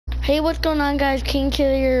Hey, what's going on, guys? King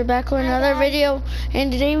Killer back with another video, and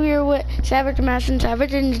today we are with Savage Mass and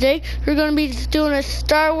Savage, and today we're going to be doing a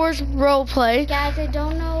Star Wars roleplay. Guys, I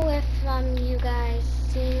don't know if you guys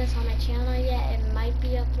seen this on my channel yet. It might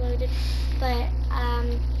be uploaded, but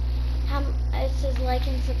it says like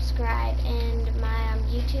and subscribe, and my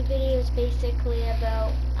YouTube video is basically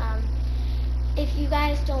about if you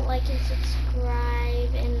guys don't like and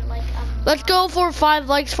subscribe in like Let's go for 5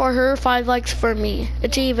 likes for her, 5 likes for me.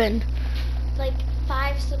 It's even. Like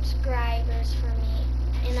 5 subscribers for me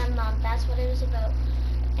in a month. That's what it was about.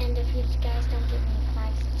 And if you guys don't give me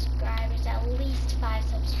 5 subscribers, at least 5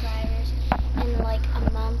 subscribers in like a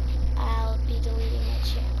month, I'll be deleting my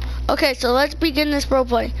channel. Okay, so let's begin this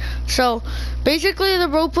roleplay. So basically the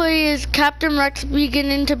roleplay is Captain Rex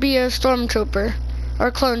beginning to be a stormtrooper,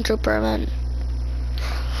 or clone trooper, I meant.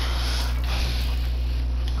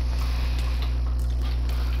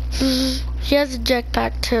 She has a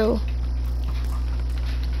jetpack too.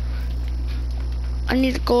 I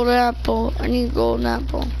need a golden apple. I need a golden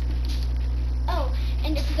apple. Oh,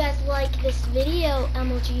 and if you guys like this video,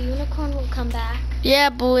 MLG Unicorn will come back.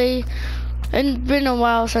 Yeah, boy. It's been a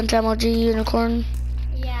while since MLG Unicorn.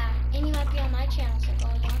 Yeah, and he might be on my channel, so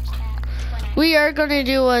go and watch that. We are gonna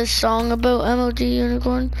do a song about MLG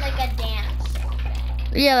Unicorn. Like a dance.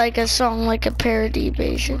 Yeah, like a song, like a parody,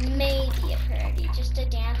 basically. Maybe a parody, just a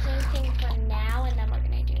dancing thing for now, and then we're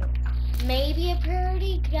gonna do maybe a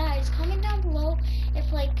parody. Guys, comment down below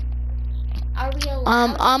if like, are we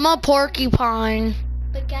allowed? I'm a porcupine.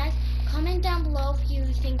 But guys, comment down below if you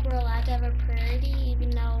think we're allowed to have a parody, even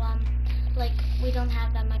though like we don't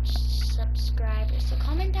have that much subscribers. So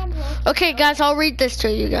comment down below. Okay, guys, I'll read this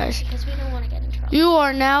to you guys. Because we don't want to get in trouble. You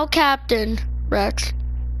are now Captain Rex.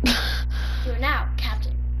 You are now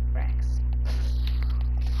Captain Rex.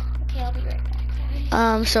 Okay, I'll be right back,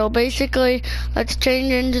 guys. So basically, let's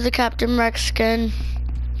change into the Captain Rex skin.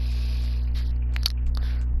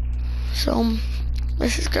 So,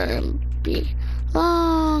 this is gonna be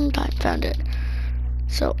long time. Found it.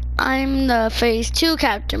 So, I'm the Phase 2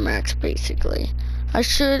 Captain Rex, basically. They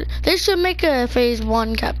should make a Phase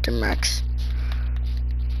 1 Captain Rex.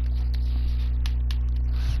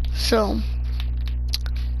 So.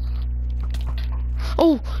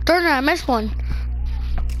 Oh, darn it, I missed one.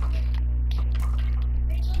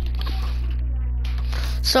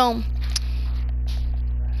 So,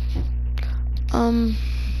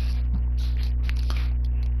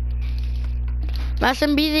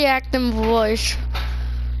 Madison, be the acting voice.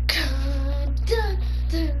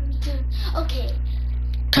 Okay.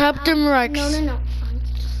 Captain Rex. No.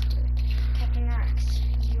 Just do it. Captain Rex,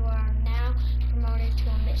 you are now promoted to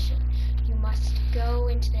a mission. You must go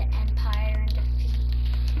into the Empire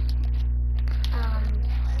and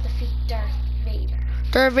defeat Darth Vader.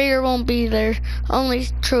 Darth Vader won't be there. Only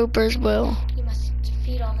troopers will. You must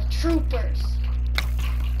defeat all the troopers.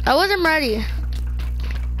 I wasn't ready.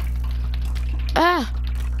 Ah.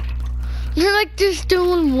 They're like just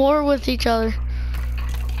doing war with each other.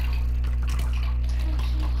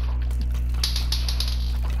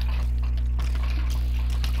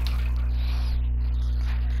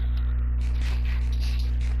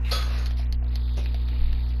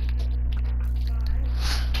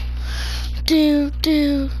 Do. I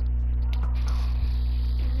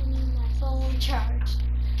need my phone charged.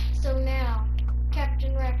 So now,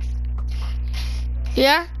 Captain Rex.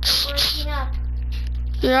 Yeah? Working up.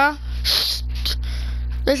 Yeah?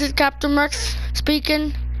 This is Captain Rex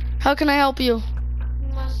speaking. How can I help you?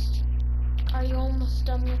 Are you almost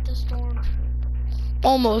done with the stormtroopers?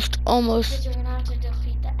 Almost. Because you're gonna have to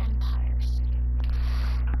defeat the Empires.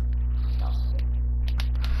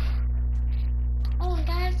 Oh, and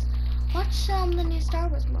guys, watch the new Star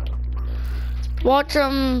Wars movie. Watch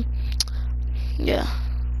yeah. Yeah.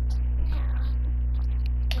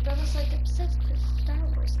 My brother's like obsessed with Star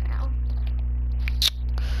Wars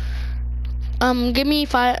now. Give me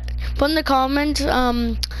 5. Put in the comments.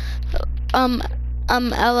 LO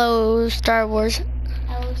Star Wars.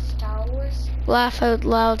 LO Star Wars? Laugh out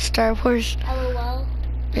loud Star Wars. LOL?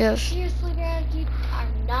 Yes. Seriously, guys, you are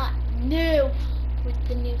not new with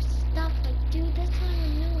the new stuff. Like, dude, that's not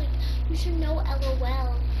even new. Like, you should know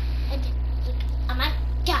LOL. And, like, oh my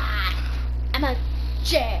god, I'm a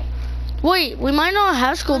J. Wait, we might not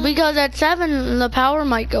have school because at 7 the power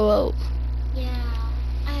might go out. Yeah,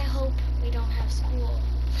 I hope we don't have school.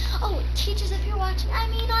 Oh, teachers, if you're watching, I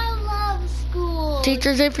love school.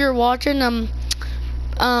 Teachers, if you're watching, Miss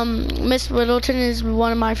Whittleton is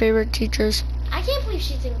one of my favorite teachers. I can't believe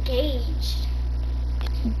she's engaged.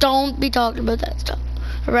 Don't be talking about that stuff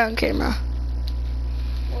around camera.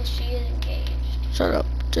 Well, she is engaged. Shut up.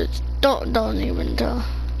 Just don't even tell.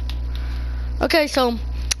 Okay, so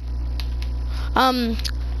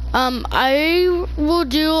I will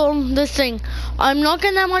do this thing. I'm not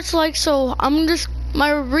getting that much likes, so I'm just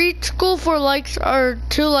my reach goal for likes are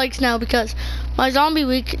 2 likes now because my zombie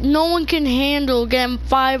week. No one can handle getting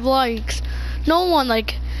 5 likes. No one,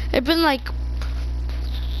 like it's been like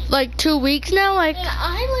 2 weeks now. Like Yeah,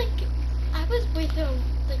 I was with the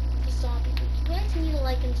zombie. You guys need to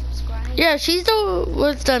like and subscribe. yeah, she's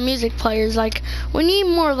with the music players. Like we need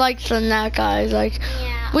more likes than that, guys. Like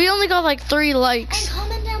Yeah. we only got like 3 And likes.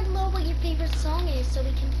 comment down below what your favorite song is so we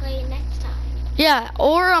can play it next time. Yeah,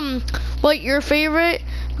 or what your favorite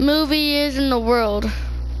movie is in the world.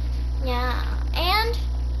 Yeah. And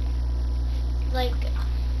like,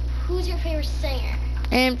 who's your favorite singer?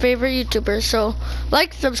 And favorite YouTubers. So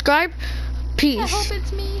like, subscribe, peace. I hope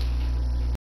it's me.